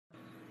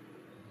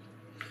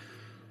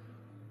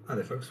Hi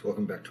there folks,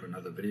 welcome back to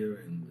another video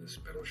in this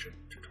Battleship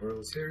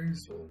tutorial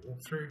series or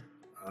walkthrough.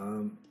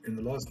 In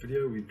the last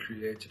video we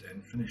created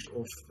and finished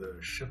off the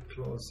ship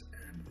class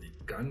and the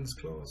guns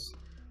class,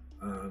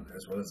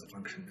 as well as the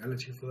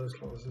functionality for those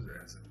classes,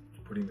 as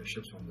putting the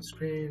ships on the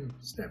screen,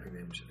 snapping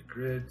them to the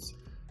grids,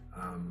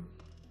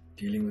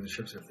 dealing with the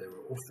ships if they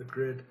were off the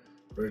grid,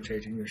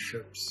 rotating the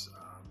ships,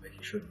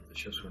 making sure that the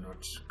ships were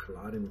not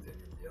colliding with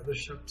any of the other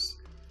ships.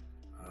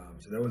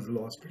 So that was the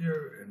last video.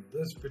 In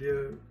this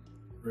video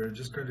we're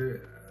just going to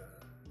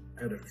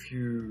add a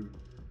few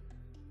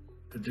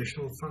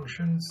additional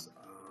functions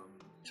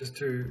just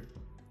to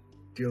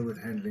deal with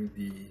handling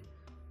the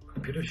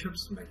computer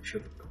ships, making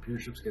sure that the computer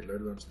ships get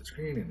loaded onto the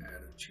screen and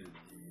added to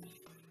the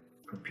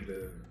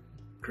computer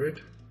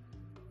grid.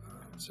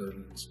 So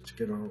let's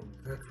get on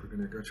with that. We're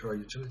going to go to our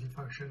utility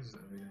functions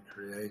and we're going to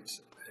create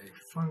a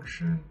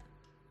function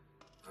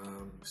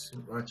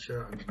right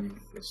here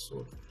underneath the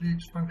sort fleet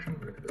function.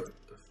 We're going to go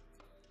with the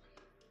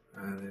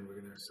and then we're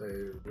going to say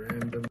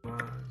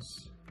randomize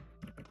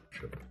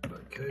ship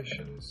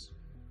locations.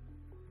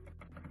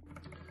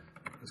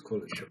 Let's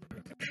call it ship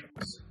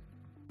positions.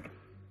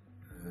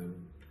 And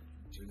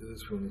to do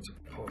this, we'll need to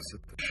pass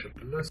it the ship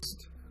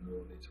list, and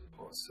we'll need to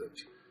pass it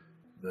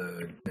the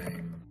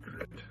game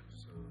grid.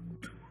 So,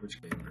 which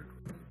game grid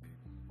will we be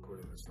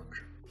calling this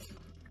function?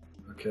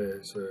 Okay,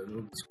 so a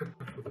little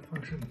descriptor for the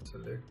function.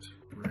 Select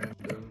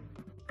random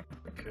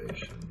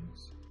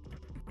locations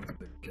of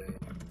the game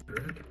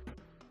grid.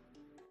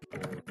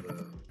 The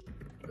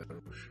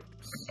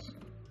battleships.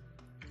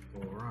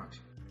 Alright,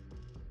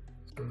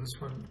 so this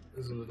one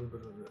is a little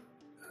bit of a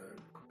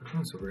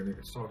complicated, so we're going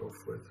to start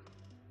off with.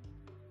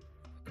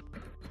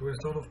 So we're going to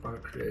start off by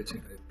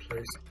creating a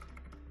place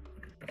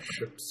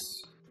ships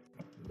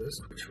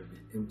list, which will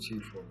be empty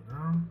for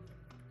now.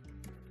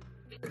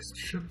 Place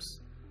ships,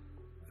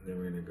 and then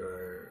we're going to go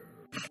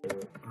for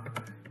I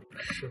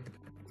ship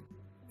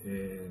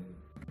in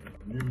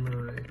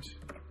enumerate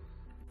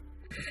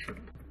ship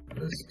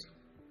list.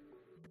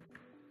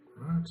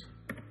 Right,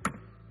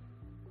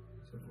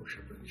 so for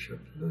ship and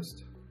ship list,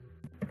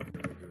 we're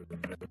going to do the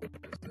valid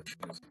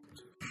position is equal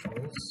to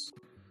false,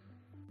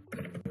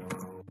 and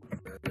while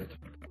valid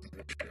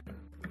position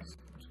is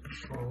equal to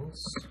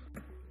false,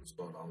 we'll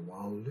start our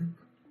while loop.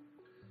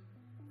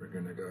 We're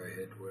going to go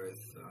ahead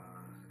with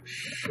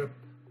ship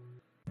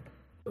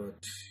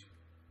dot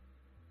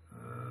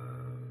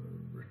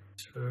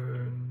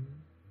return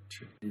to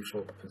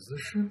default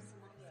position.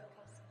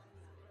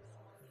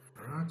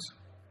 Right.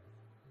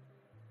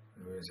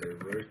 We're going to say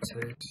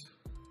rotate.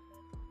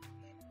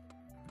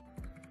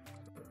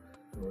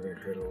 We're going to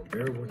create a little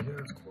variable here.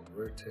 It's called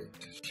rotate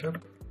to ship,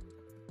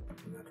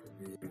 and that will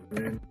be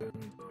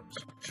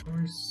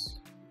random.choice,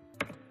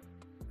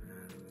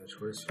 and the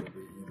choice will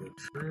be either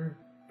true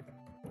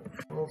or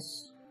false.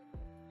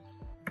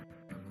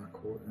 I'm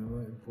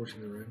not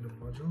importing the random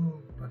module,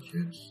 not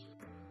yet.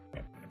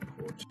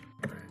 Import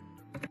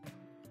random.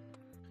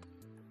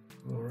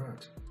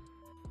 Alright.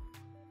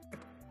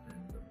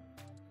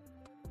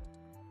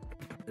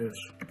 If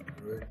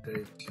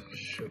rotate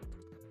ship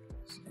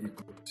is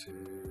equal to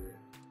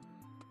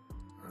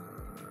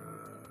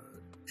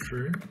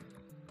true,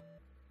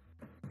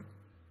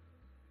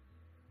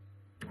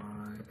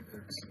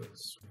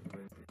 y-axis will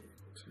be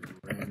equal to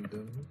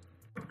random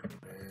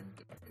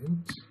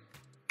int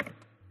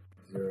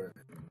 0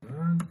 and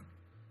 9,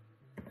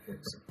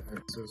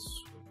 x-axis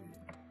will be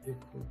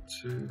equal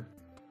to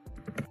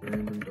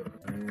random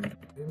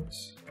int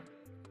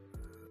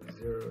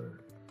 0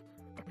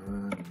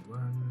 9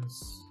 minus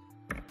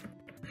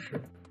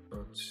ship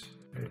dot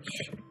h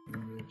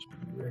image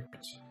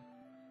rect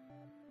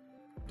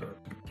dot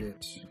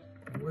get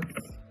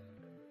width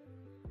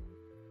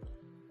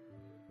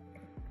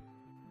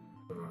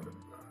divided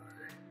by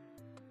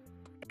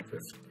 50.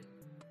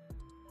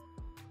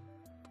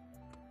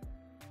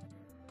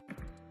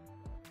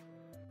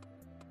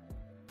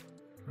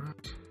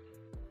 Right.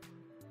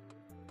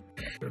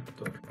 Ship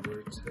dot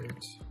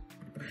rotate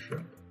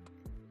ship.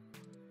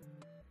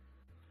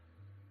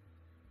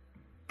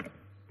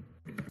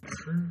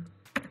 True,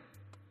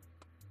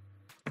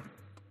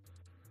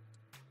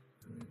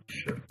 and then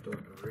ship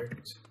dot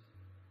rect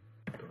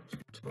dot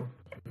top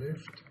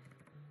left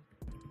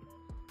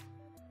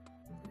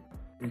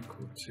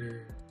equal to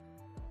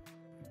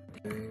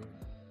game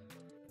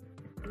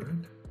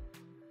grid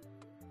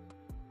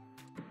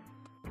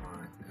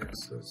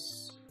y-axis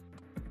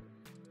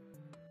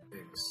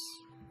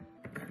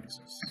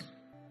x-axis,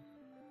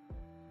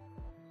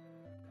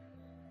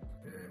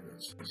 and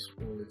that's a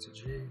small letter G,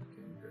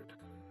 game grid.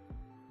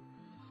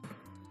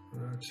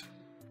 Right,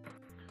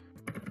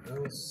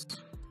 else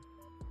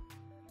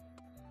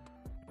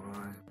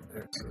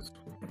y-axis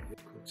will be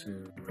equal to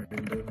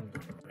random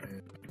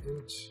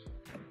int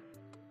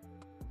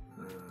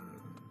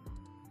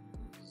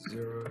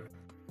 0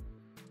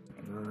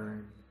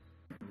 9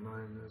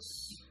 minus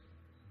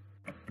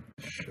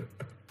ship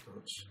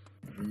dot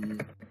v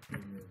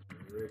image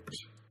rect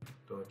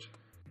dot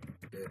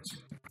get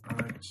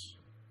height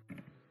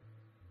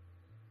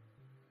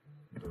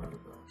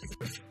divided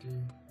by 50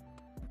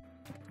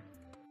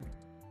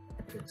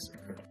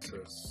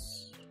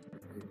 x-axis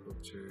equal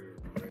to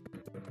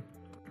random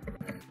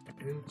and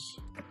int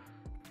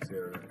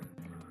 0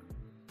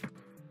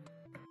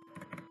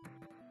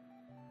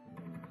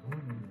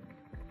 and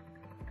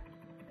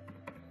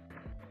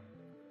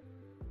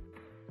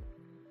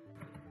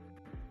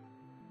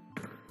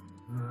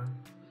 9.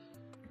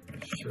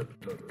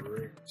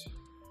 Ship.rect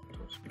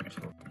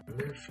top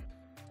left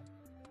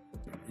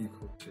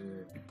equal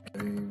to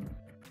game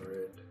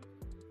red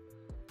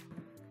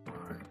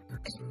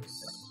y-axis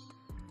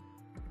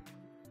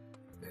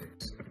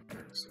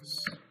x-axis.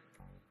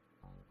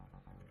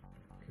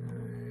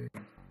 Okay,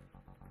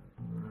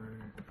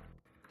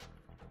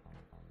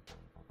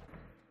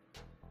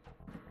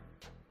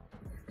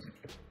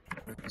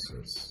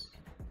 x-axis,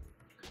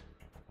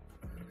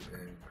 and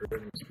then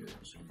grid must be a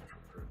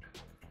neutral grid.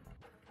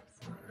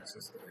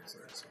 Y-axis to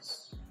x-axis.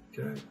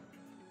 Okay.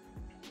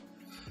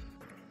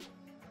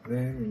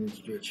 Then we need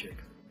to do a check.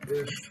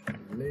 If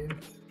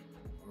length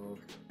of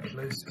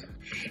placed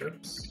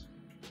ships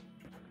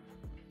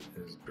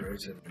is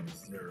greater than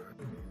 0,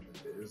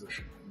 there is a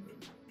ship in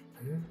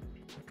there.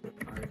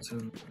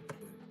 Item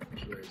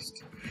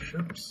placed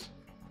ships.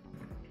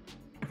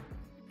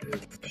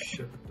 If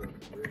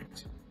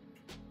ship.rect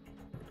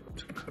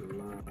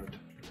collide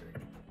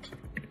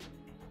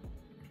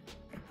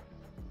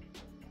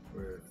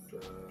with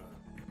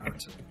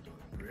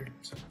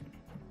item.rect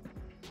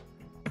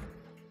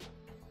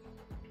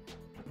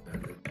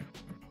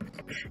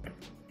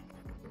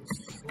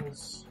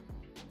false.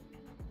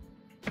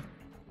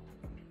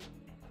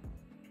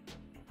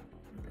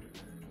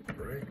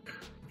 Break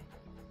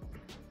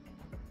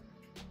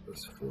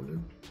this for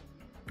loop.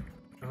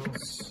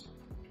 Else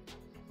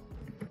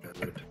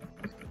valid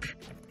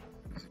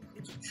is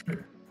equal to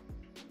true.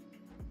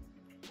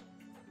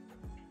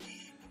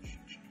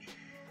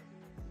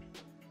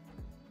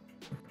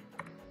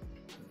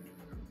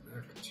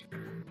 Back to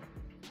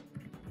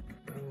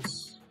else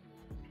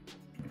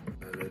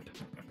valid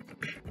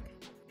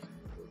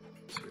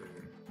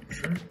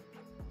true.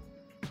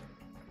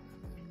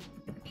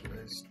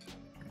 Placed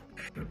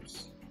ships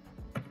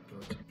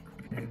dot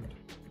append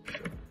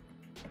ship.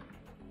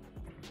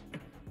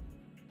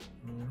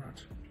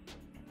 Alright.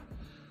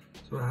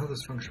 So how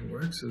this function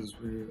works is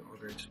we are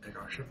going to take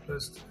our ship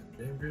list and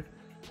name grid,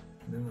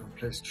 and then our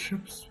placed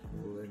ships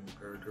will then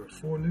go to a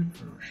for loop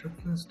for our ship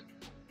list,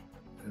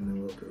 and then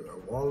we'll do a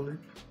while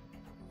loop.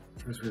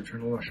 First we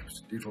return all our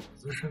ships to default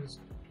positions,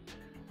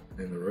 and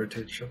then the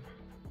rotate ship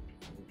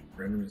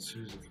randomly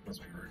choose if it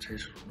must be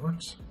rotated or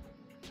not.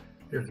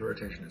 If the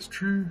rotation is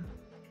true,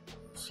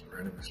 we'll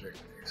randomly select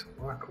the x and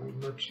y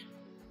coordinate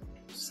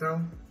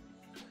cell.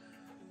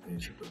 Then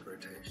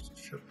ship.rotate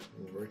ship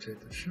will rotate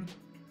the ship.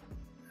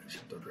 And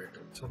ship.rect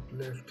on top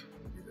left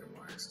will be the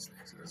y-axis and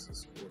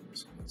x-axis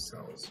coordinates on the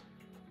cells.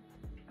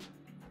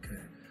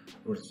 Okay, in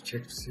order to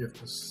check to see if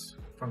this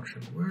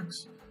function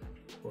works,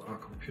 for our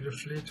computer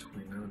fleet,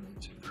 we now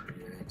need to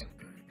create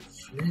a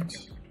fleet.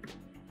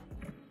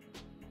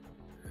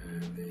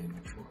 And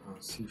then for our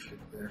C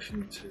fleet, we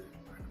actually need to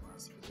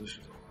randomize the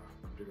positions of our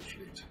computer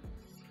fleet.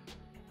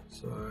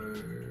 So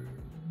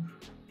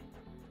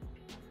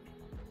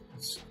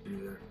let's do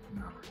that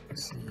now.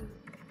 C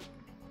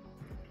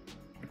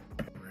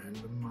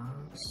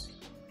randomize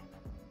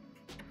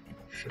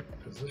ship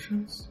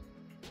positions,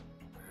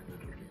 and it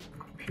will be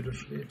computer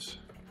fleet,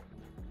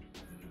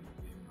 and it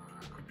will be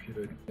my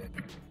computer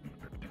name.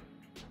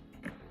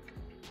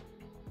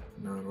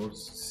 Now, in order to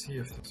see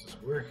if this is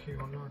working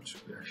or not,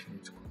 we actually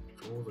need to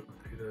draw the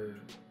computer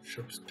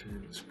ships to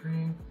the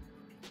screen.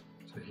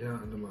 So here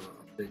under my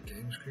update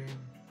game screen,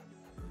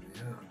 over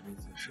here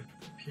underneath the ship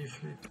P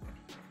fleet,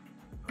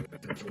 I'm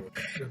going to draw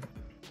ship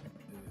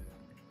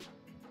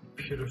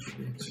computer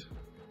fleet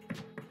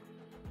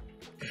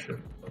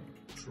ship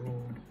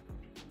draw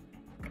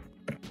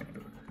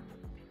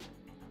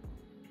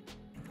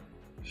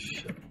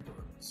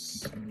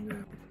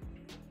ship.snap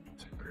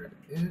to grid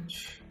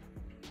edge.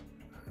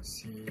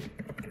 C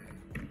grid,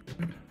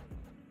 and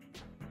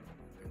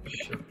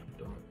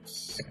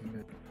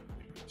ship.snap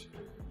to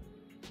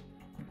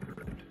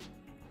grid.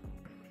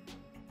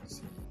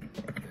 C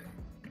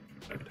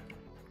grid.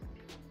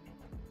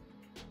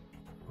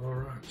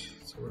 Alright,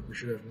 so what we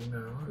should have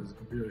now is the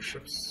computer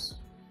ships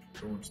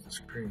drawn to the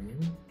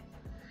screen.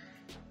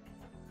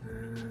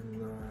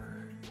 And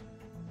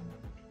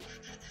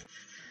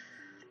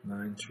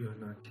line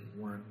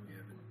 291 we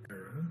have an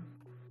error.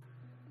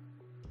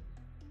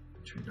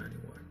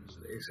 291 is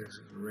the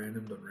x-axis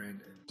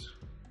random.randint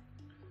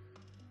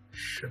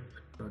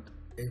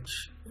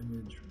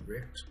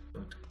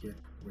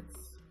ship.hImageRect.getWidth.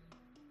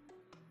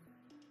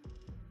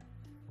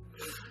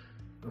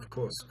 Of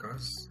course,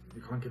 guys,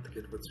 you can't get the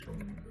getWidth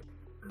from a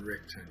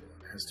rectangle.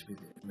 It has to be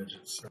the image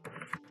itself.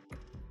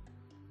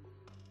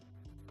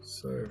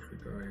 So if we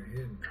go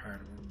ahead and try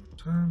it one more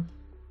time,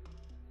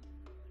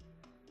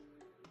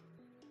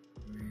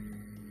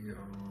 we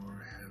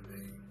are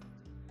having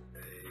a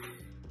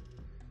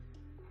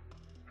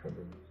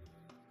problem.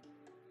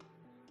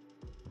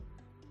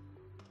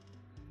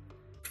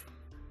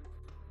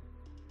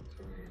 So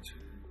we need to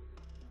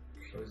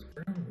close the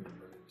program, we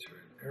run into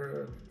an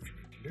error,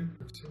 infinite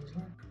loop, it seems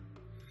like.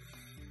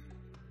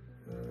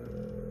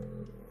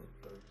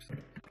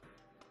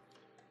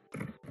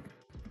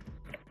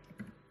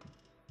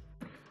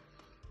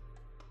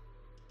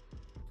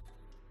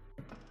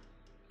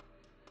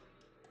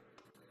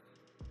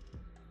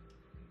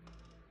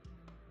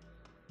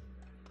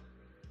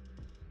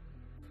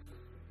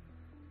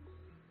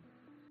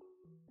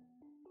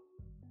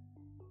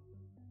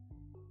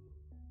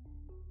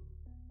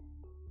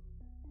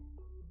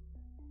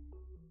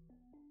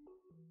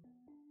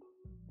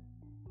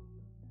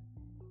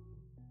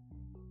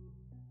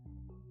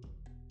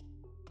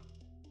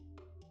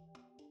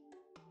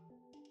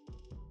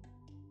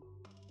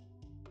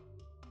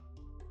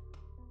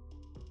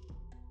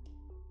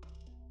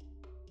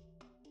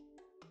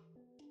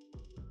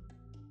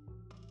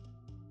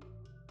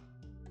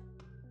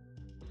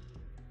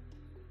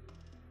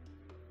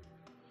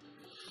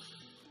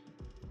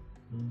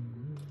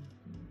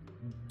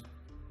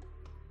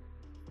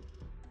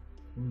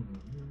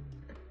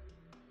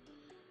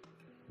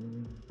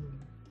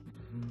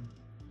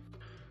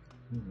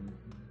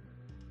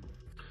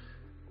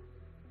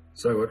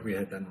 So what we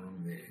had done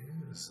wrong there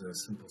is a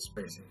simple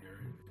spacing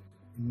error,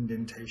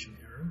 indentation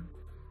error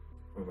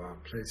of our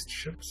placed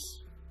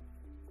ships,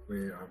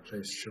 where our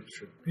placed ships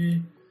should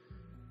be.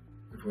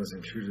 It was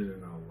included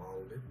in our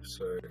while loop,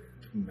 so it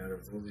didn't matter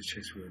with all the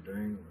checks we were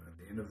doing. At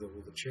the end of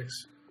all the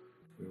checks,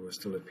 we were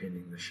still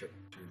appending the ship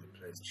to the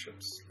placed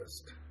ships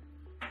list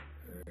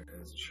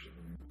as it should have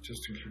been.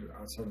 Just included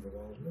outside of the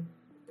while loop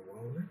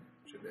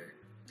should there.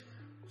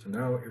 So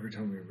now every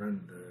time we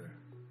run the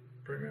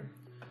program,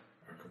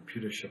 our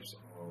computer ships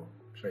are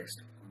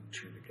placed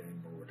onto the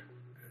game board,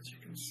 as you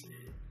can see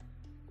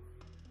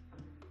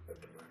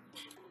at the moment.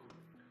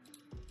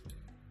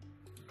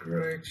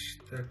 Great,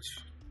 that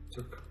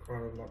took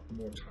quite a lot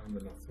more time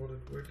than I thought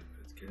it would.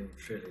 It's getting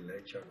fairly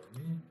late here for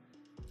me.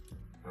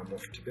 I'm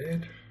off to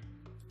bed,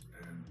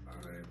 and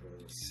I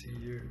will see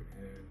you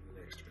in